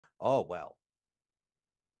Oh, well.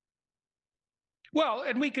 Well,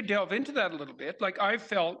 and we could delve into that a little bit. Like I've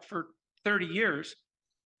felt for 30 years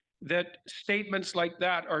that statements like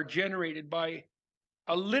that are generated by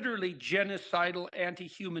a literally genocidal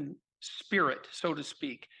anti-human spirit, so to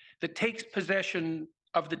speak, that takes possession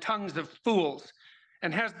of the tongues of fools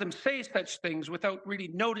and has them say such things without really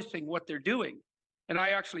noticing what they're doing. And I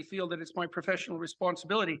actually feel that it's my professional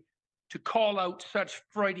responsibility to call out such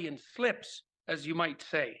Freudian slips, as you might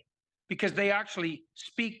say, because they actually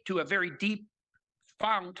speak to a very deep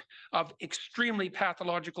fount of extremely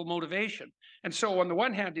pathological motivation. And so on the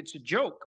one hand, it's a joke,